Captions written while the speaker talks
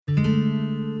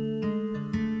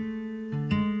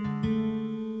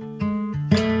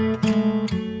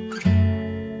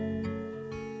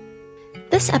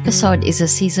This episode is a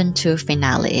season 2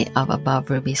 finale of Above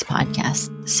Ruby's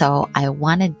podcast, so I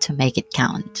wanted to make it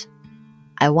count.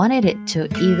 I wanted it to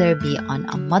either be on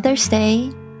a Mother's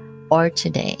Day or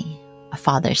today, a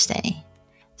Father's Day.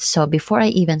 So before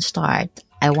I even start,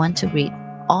 I want to greet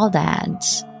all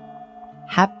dads.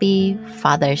 Happy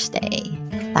Father's Day.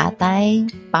 Tatay,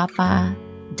 Papa,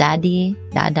 Daddy,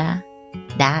 Dada,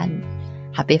 Dad.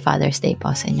 Happy Father's Day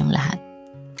po sa inyong lahat.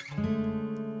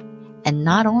 And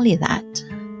not only that,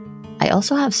 I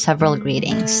also have several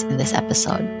greetings in this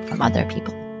episode from other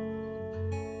people.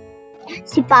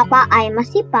 Si Papa ay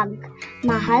masipag.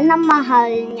 Mahal na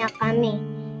mahal niya kami.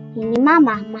 Ni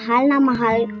Mama, mahal na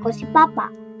mahal ko si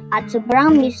Papa. At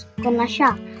sobrang miss ko na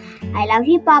siya. I love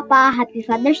you, Papa. Happy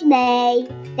Father's Day.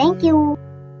 Thank you.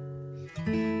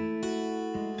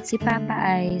 Si Papa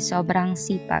ay sobrang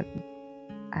sipag.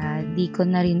 Di ko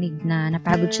narinig na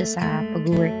napagod siya sa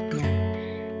pag-work niya.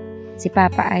 Si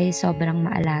Papa ay sobrang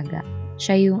maalaga.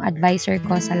 Siya yung advisor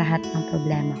ko sa lahat ng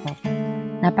problema ko.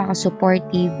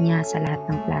 Napaka-supportive niya sa lahat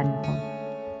ng plano ko.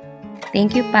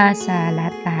 Thank you pa sa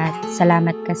lahat-lahat.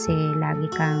 Salamat kasi lagi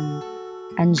kang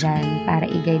andyan para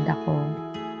i-guide ako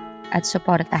at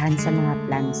suportahan sa mga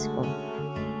plans ko.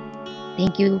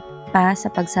 Thank you pa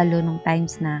sa pagsalo nung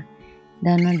times na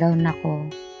down na down ako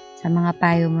sa mga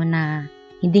payo mo na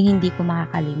hindi ko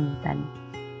makakalimutan.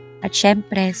 At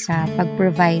syempre sa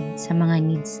pag-provide sa mga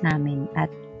needs namin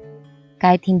at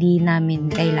kahit hindi namin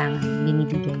kailangan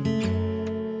binibigay.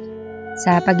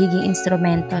 Sa pagiging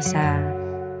instrumento sa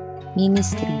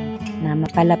ministry na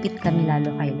mapalapit kami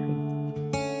lalo kay Lord.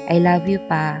 I love you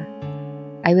pa.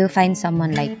 I will find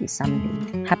someone like you someday.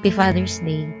 Happy Father's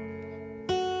Day.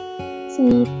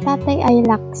 Si Tatay ay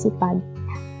laksipag.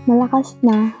 Malakas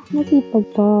na. Masipag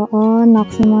po. Oh,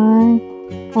 Nox naman.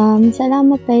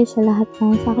 Salamat tayo sa lahat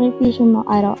ng sakripisyo mo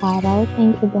araw-araw.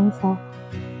 Thank you din sa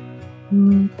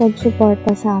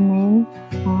pag-suporta sa amin.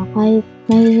 Kahit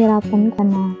nahihirapan ka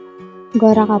na,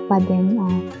 gora ka pa din.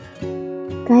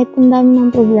 Kahit ang dami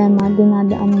ng problema,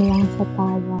 dinadaan mo lang sa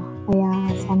tawa. Kaya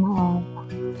sana all.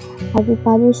 Happy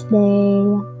Father's Day!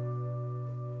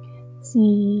 Si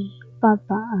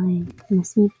Papa ay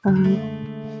masipag,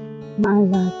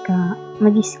 maalaga,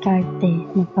 madiskarte,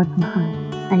 mapagmahal.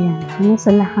 Ayan,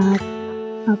 sa lahat.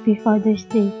 Happy Father's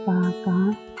Day,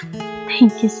 Papa.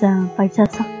 Thank you sa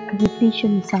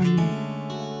pagsasakripisyo mo sa amin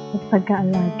at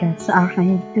pag-aalaga sa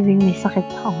akin tuwing may sakit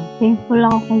ako. Thankful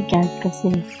ako kay God kasi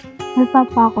may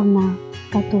papa ako na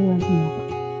katulad mo.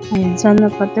 Ayan,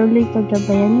 sana patuloy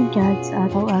paggabayan ni God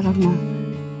sa araw-araw na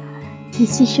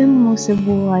desisyon mo sa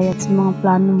buhay at sa mga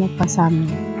plano mo pa sa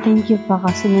amin. Thank you pa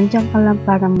kasi nandiyan ka lang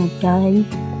para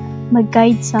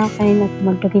mag-guide sa akin at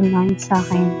mag-remind sa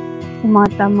akin ng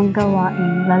mga tamang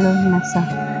gawain, lalo na sa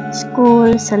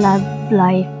school, sa love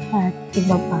life, at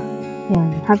iba pa.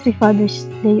 Yan. Happy Father's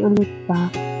Day ulit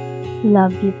pa.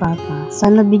 Love you, Papa.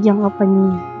 Sana bigyan ka pa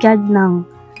ni God ng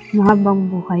mahabang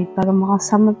buhay para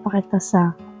makasama pa kita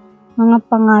sa mga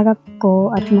pangarap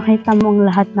ko at makita mo ang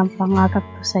lahat ng pangarap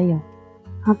ko sa'yo.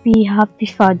 Happy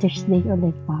Father's Day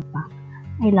ulit, Papa.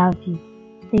 I love you.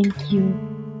 Thank you.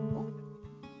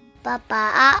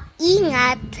 Papa,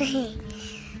 ingat.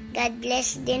 God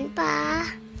bless din pa.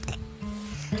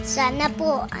 Sana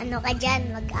po, ka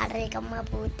dyan, mag-aral kang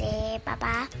mabuti,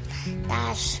 Papa.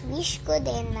 Tas wish ko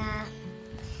din na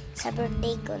sa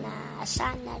birthday ko na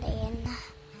sana rin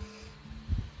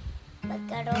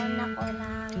magkaroon ako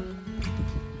ng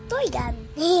toy gun.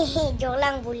 Joke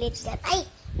lang, bullets gun. Ay,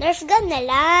 Nerf gun na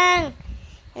lang.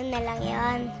 Yun na lang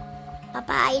yun.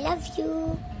 Papa, I love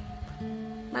you.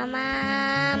 Mama.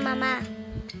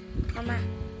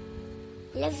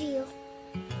 I love you.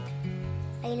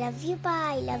 I love you,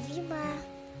 Pa. I love you, Ma.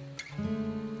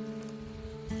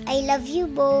 I love you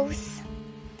both.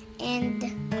 And,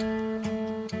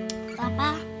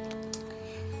 Papa,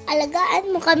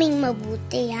 alagaan mo kaming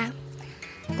mabuti, ha?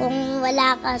 Kung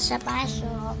wala ka sa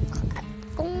pasok, at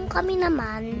kung kami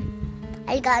naman,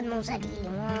 alagaan mong sarili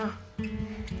mo.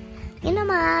 Yun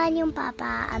naman yung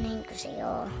Papa, anuhin ko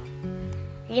sa'yo.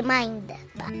 Remind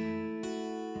ba?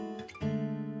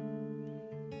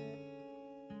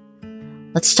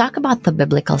 Let's talk about the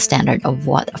biblical standard of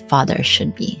what a father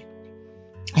should be.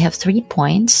 I have 3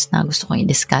 points na gusto kong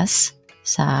i-discuss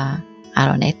sa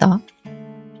araw na ito.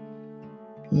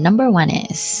 Number 1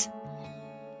 is,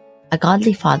 a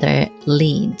godly father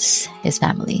leads his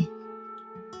family.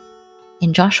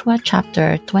 In Joshua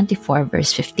chapter 24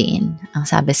 verse 15, ang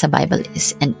sabi sa Bible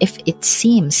is, and if it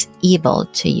seems evil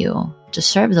to you to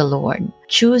serve the Lord,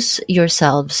 choose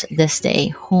yourselves this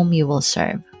day whom you will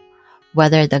serve,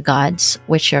 whether the gods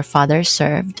which your fathers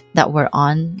served that were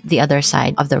on the other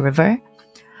side of the river,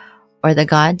 or the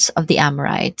gods of the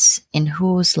Amorites in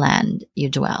whose land you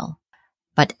dwell.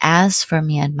 But as for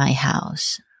me and my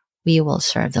house, we will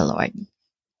serve the Lord.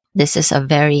 This is a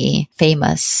very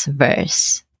famous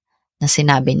verse na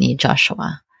sinabi ni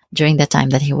Joshua during the time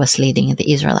that he was leading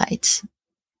the Israelites.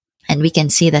 And we can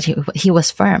see that he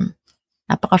was firm.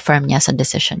 Napaka-firm niya sa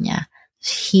decision niya.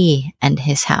 He and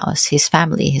his house, his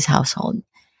family, his household,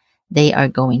 they are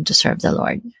going to serve the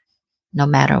Lord no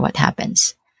matter what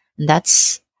happens. And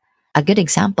that's a good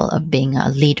example of being a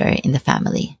leader in the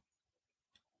family.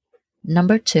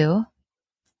 Number 2,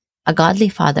 a godly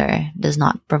father does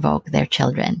not provoke their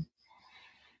children.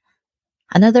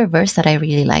 Another verse that I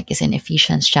really like is in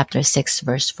Ephesians chapter 6,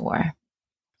 verse 4.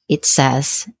 It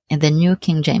says in the New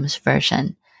King James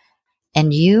Version,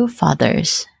 "And you,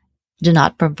 fathers, do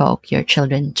not provoke your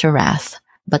children to wrath,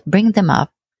 but bring them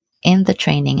up in the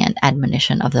training and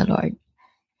admonition of the Lord."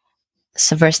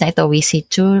 Sa verse na ito, we see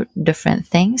 2 different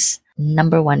things.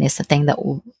 Number 1 is the thing that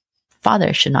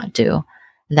fathers should not do.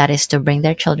 That is to bring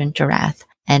their children to wrath.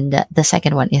 And the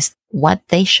second one is what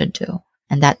they should do.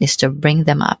 And that is to bring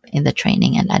them up in the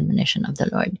training and admonition of the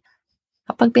Lord.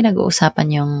 Kapag pinag-uusapan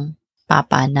yung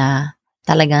papa na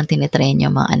talagang tinitrain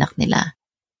yung mga anak nila,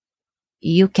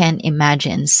 you can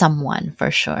imagine someone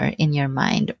for sure in your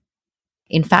mind.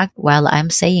 In fact, while I'm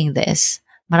saying this,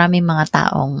 maraming mga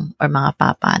taong or mga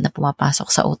papa na pumapasok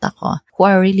sa utak ko who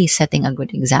are really setting a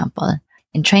good example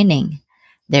in training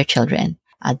their children.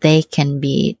 They can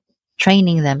be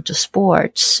training them to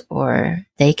sports, or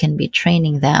they can be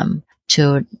training them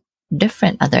to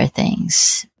different other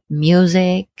things,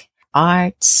 music,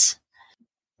 arts.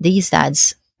 These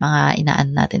dads, mga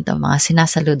inaan natin to, mga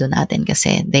sinasaludo natin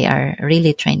kasi they are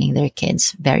really training their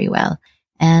kids very well.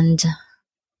 And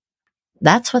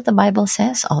that's what the Bible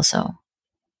says also.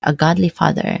 A godly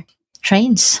father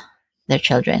trains their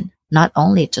children, not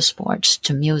only to sports,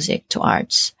 to music, to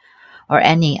arts, or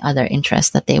any other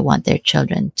interest that they want their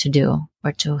children to do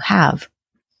or to have,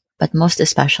 but most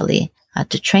especially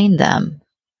to train them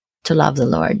to love the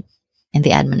Lord and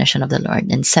the admonition of the Lord,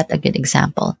 and set a good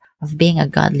example of being a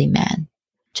godly man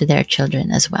to their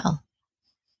children as well.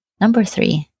 Number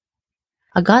 3,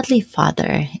 a godly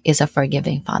father is a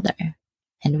forgiving father.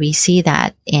 And we see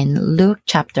that in Luke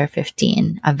chapter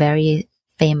 15, a very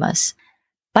famous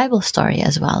Bible story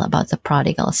as well about the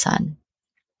prodigal son.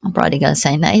 Ang prodigal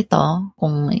son na ito,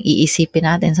 kung iisipin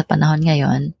natin sa panahon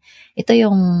ngayon, ito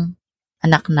yung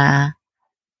anak na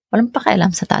walang pakialam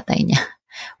sa tatay niya.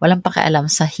 Walang pakialam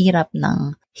sa hirap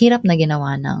na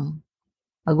ginawa ng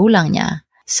magulang niya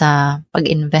sa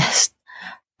pag-invest,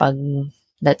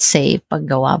 let's say,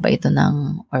 paggawa ba ito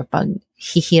or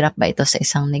paghihirap ba ito sa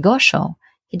isang negosyo.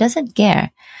 He doesn't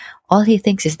care. All he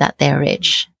thinks is that they're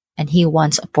rich and he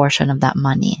wants a portion of that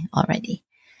money already.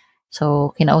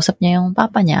 So, kinausap niya yung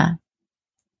papa niya.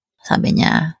 Sabi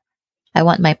niya, I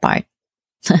want my part.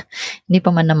 Hindi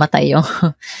pa man namatay yung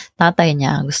tatay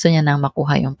niya. Gusto niya nang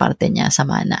makuha yung parte niya sa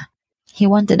mana. He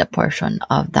wanted a portion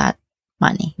of that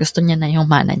money. Gusto niya na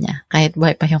yung mana niya, kahit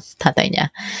buhay pa yung tatay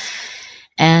niya.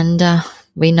 And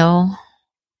we know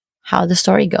how the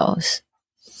story goes.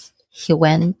 He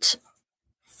went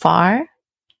far.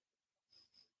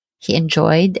 He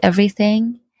enjoyed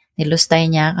everything.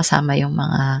 Nilustay niya kasama yung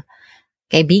mga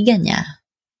kaibigan niya,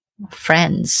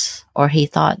 friends, or he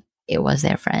thought it was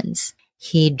their friends.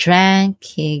 He drank,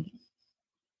 he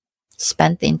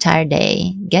spent the entire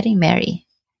day getting merry.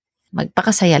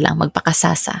 Magpakasaya lang,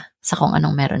 magpakasasa sa kung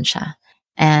anong meron siya.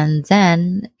 And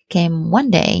then came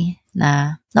one day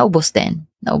na naubos din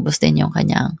yung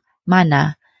kanyang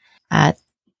mana, at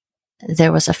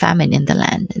there was a famine in the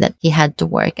land that he had to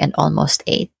work and almost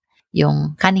ate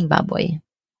yung kaning baboy.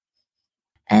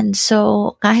 And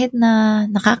so, kahit na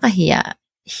nakakahiya,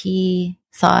 he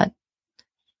thought,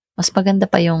 mas maganda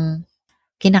pa yung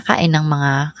kinakain ng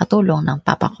mga katulong ng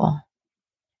papa ko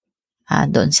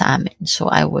doon sa amin. So,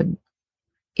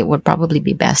 it would probably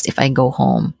be best if I go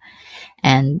home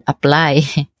and apply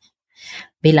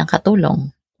bilang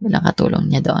katulong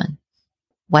niya doon.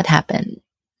 What happened?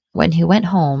 When he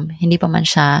went home, hindi pa man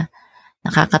siya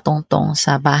nakakatungtong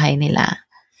sa bahay nila.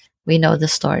 We know the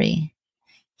story.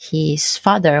 His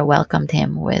father welcomed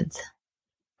him with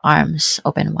arms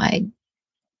open wide.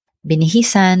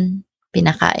 Binihisan,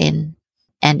 pinakain,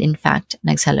 and in fact,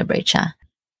 nag-celebrate siya.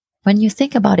 When you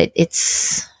think about it,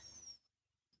 it's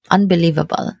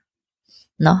unbelievable,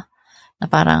 no? Na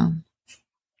parang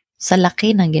sa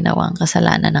laki ng ginawang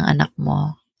kasalanan ng anak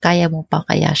mo, kaya mo pa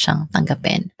kaya siyang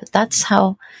tanggapin. But that's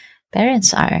how parents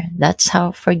are. That's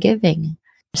how forgiving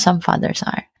some fathers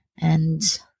are. And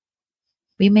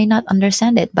we may not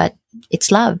understand it, but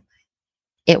it's love.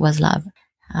 It was love.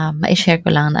 Ma-share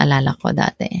ko lang, naalala ko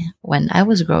dati, when I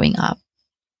was growing up,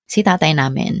 si tatay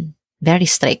namin, very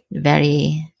strict,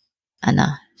 very,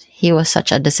 he was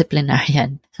such a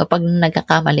disciplinarian. So pag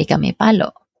nagkakamali kami,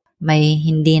 palo. May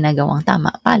hindi nagawang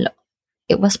tama, palo.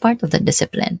 It was part of the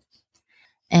discipline.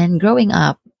 And growing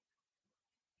up,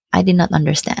 I did not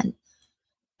understand.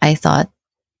 I thought,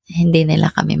 hindi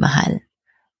nila kami mahal.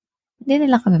 Hindi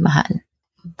nila kami mahal.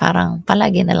 Parang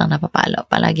palagi na lang napapalo,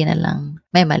 palagi na lang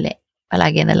may mali,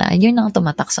 palagi na lang. Yun ang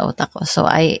tumatak sa utak ko. So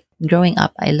growing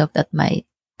up, I looked at my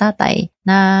tatay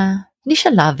na hindi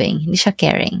siya loving, hindi siya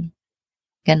caring.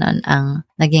 Ganon ang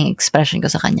naging expression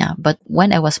ko sa kanya. But when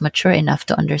I was mature enough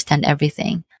to understand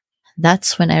everything,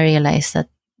 that's when I realized that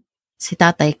si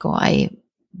tatay ko ay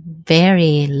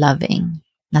very loving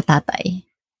na tatay.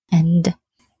 And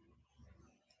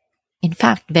in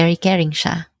fact, very caring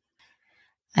siya.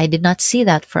 I did not see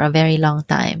that for a very long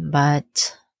time,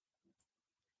 but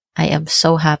I am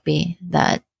so happy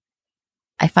that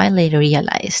I finally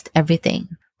realized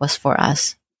everything was for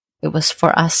us. It was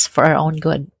for us, for our own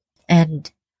good.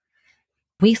 And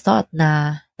we thought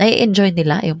na nai-enjoy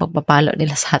nila yung pagpapalo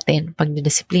nila sa atin,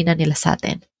 pagdidisiplina nila sa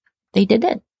atin. They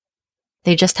didn't.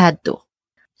 They just had to.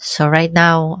 So right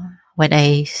now, when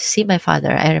I see my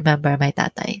father, I remember my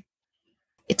tatay.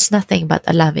 It's nothing but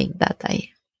a loving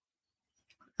tatay.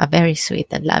 A very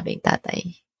sweet and loving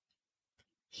tatay.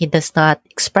 He does not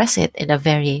express it in a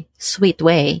very sweet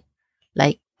way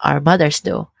like our mothers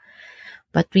do.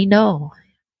 But we know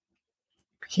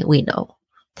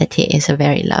that he is a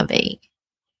very loving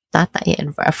tatay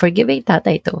and a forgiving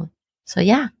tatay too. So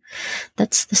yeah,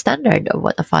 that's the standard of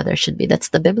what a father should be. That's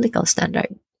the biblical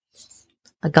standard.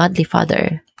 A godly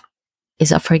father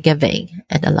is a forgiving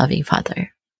and a loving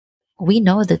father. We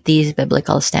know that these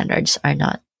biblical standards are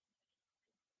not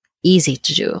easy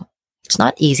to do. It's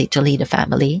not easy to lead a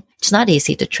family. It's not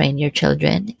easy to train your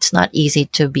children. It's not easy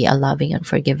to be a loving and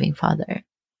forgiving father,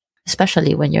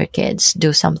 especially when your kids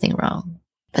do something wrong.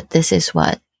 But this is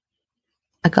what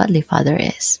a godly father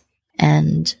is.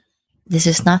 And this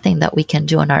is nothing that we can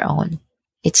do on our own.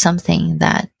 It's something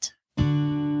that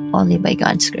only by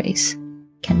God's grace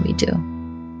can we do.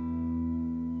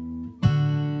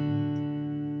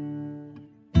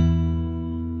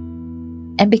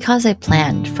 And because I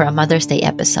planned for a Mother's Day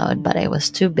episode, but I was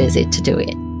too busy to do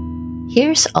it,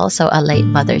 here's also a late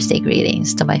Mother's Day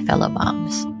greetings to my fellow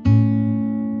moms.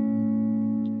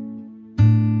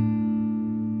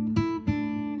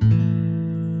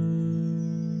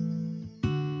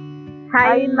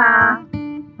 Hi, Ma.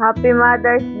 Happy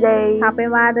Mother's Day. Happy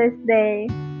Mother's Day.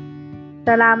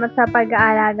 Salamat sa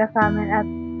pag-aalaga sa amin at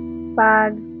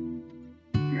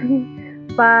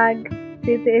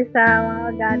titiis sa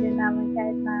mga ugali namin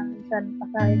kahit na minsan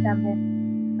pasaway kami.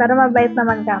 Pero mabait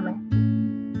naman kami.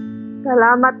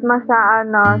 Salamat, Ma,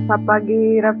 sa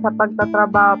paghihirap sa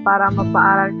pagtatrabaho para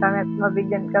mapaaral kami at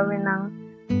mabigyan kami ng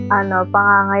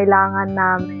pangangailangan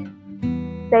namin.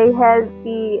 Stay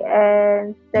healthy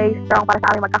and stay strong para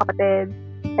sa aming magkakapatid.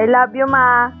 I love you,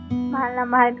 Ma. Mahal na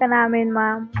mahal ka namin,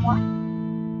 Ma.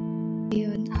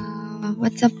 Ayun,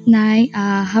 what's up, Nay?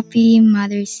 Happy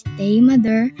Mother's Day,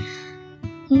 Mother.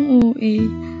 Oo,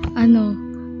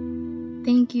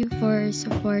 thank you for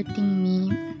supporting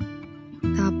me.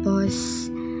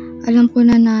 Tapos, alam ko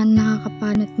na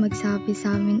nakakapanot magsabi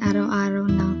sa amin araw-araw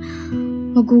na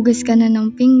maghugas ka na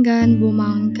ng pinggan,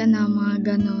 bumangon ka na, mga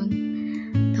ganon.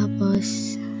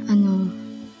 Tapos,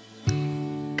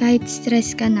 kahit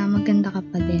stress ka na, maganda ka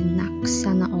pa din. Nak,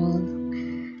 sana all.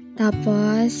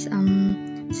 Tapos,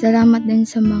 salamat din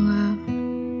sa mga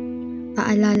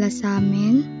paalala sa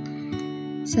amin.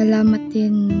 Salamat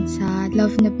din sa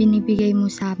love na binibigay mo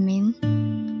sa amin.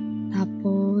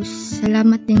 Tapos,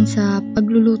 salamat din sa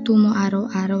pagluluto mo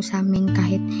araw-araw sa amin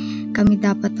kahit kami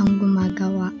dapat ang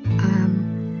gumagawa.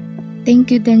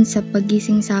 Thank you din sa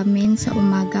pagising sa amin sa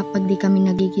umaga pag di kami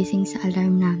nagigising sa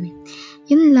alarm namin.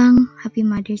 Yun lang. Happy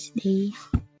Mother's Day.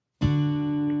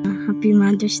 Happy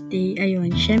Mother's Day.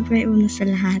 Ayun, syempre una sa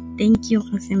lahat, thank you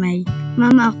kasi may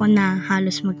mama ako na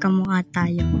halos magkamukha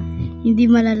tayo. Hindi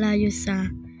malalayo sa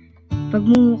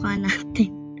pagmumukha natin.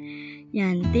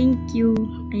 Yan, thank you.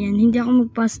 Ayan, hindi ako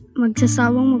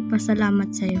magsasawang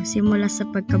magpasalamat sa'yo simula sa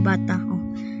pagkabata ko.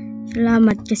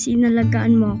 Salamat kasi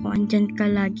inalagaan mo ako, andyan ka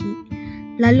lagi.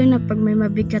 Lalo na pag may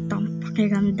mabigat akong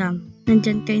pakiramdam,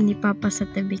 nandyan ka ni Papa sa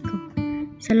tabi ko.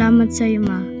 Salamat sa'yo,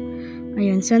 Ma.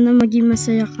 Ayun, sana maging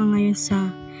masaya ka ngayon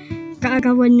sa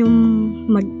kaarawan yung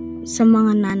sa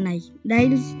mga nanay.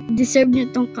 Dahil deserve nyo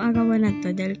tong kaarawan na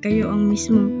to dahil kayo ang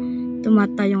mismong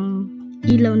tumatayong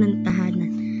ilaw ng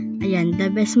tahanan. Ayan, the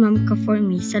best mom ka for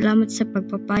me. Salamat sa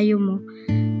pagpapayo mo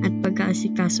at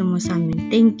pag-aasikaso mo sa amin.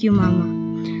 Thank you, Mama.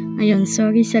 Ayun,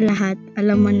 sorry sa lahat.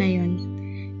 Alam mo na yon.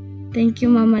 Thank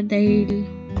you, Mama, dahil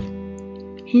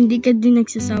hindi ka din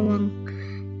nagsasawang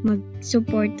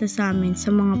magsuporta sa amin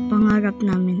sa mga pangarap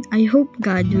namin. I hope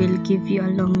God will give you a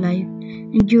long life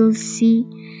and you'll see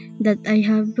that I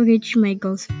have reached my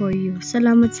goals for you.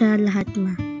 Salamat sa lahat,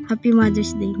 Ma. Happy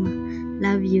Mother's Day, Ma.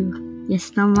 Love you.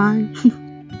 Yes naman.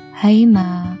 Hi,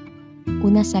 Ma.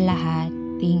 Una sa lahat,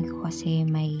 thank you kasi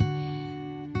may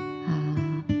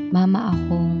mama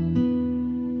akong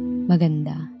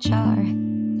maganda. Char.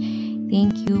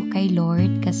 Thank you kay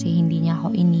Lord kasi hindi niya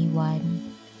ako iniwan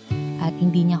at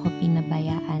hindi niya ako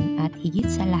pinabayaan at higit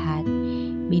sa lahat,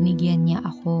 binigyan niya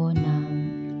ako ng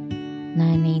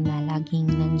nanay na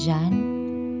laging nandyan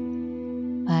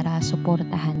para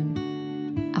suportahan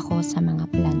ako sa mga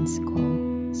plans ko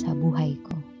sa buhay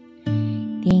ko.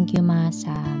 Thank you, Ma,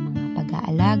 sa mga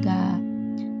pag-aalaga,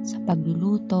 sa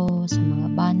pagluluto, sa mga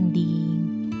bonding.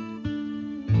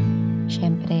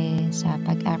 Siyempre, sa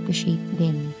pag-appreciate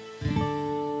din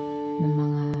ng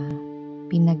mga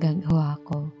pinagagawa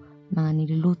ko, mga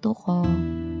niluluto ko.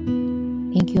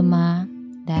 Thank you, Ma,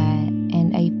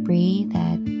 and I pray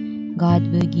that God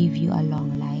will give you a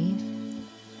long life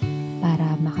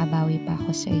para makabawi pa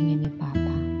ako sa inyo ni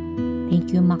Papa. Thank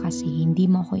you, Ma, kasi hindi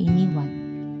mo ako iniwan.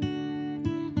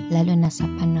 Lalo na sa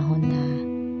panahon na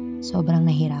sobrang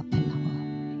nahirapan ako.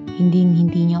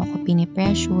 Hindi niyo ako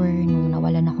pinipressure nung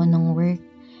nawalan ako ng work,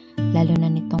 lalo na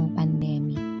nitong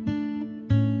pandemic.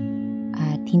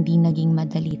 At hindi naging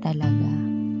madali talaga.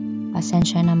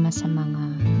 Pasensya naman sa mga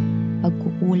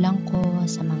pagkukulang ko,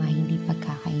 sa mga hindi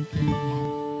pagkakaintindihan.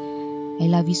 I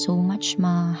love you so much,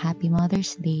 Ma. Happy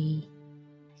Mother's Day.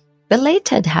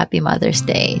 Belated Happy Mother's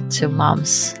Day to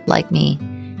moms like me.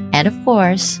 And of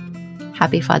course,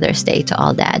 Happy Father's Day to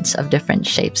all dads of different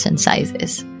shapes and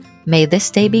sizes. May this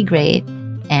day be great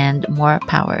and more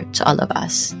power to all of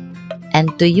us. And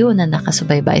to you na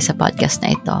nakasubaybay sa podcast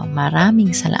na ito,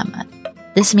 maraming salamat.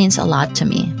 This means a lot to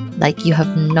me, like you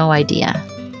have no idea.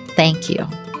 Thank you.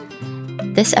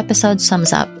 This episode sums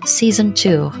up Season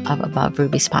 2 of Above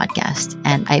Ruby's podcast,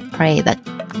 and I pray that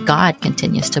God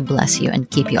continues to bless you and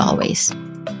keep you always.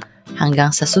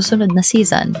 Hanggang sa susunod na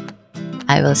season,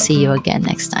 I will see you again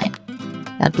next time.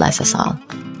 God bless us all.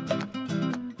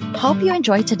 Hope you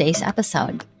enjoyed today's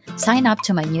episode. Sign up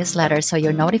to my newsletter so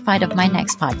you're notified of my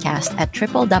next podcast at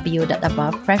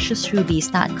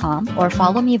www.abovepreciousrubies.com or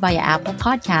follow me via Apple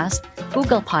Podcast,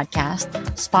 Google Podcast,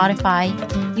 Spotify,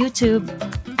 YouTube,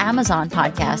 Amazon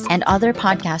Podcast, and other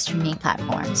podcast streaming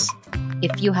platforms.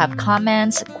 If you have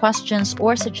comments, questions,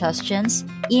 or suggestions,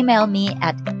 email me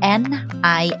at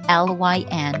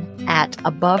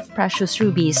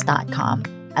nilyn@abovepreciousrubies.com.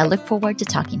 I look forward to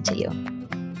talking to you.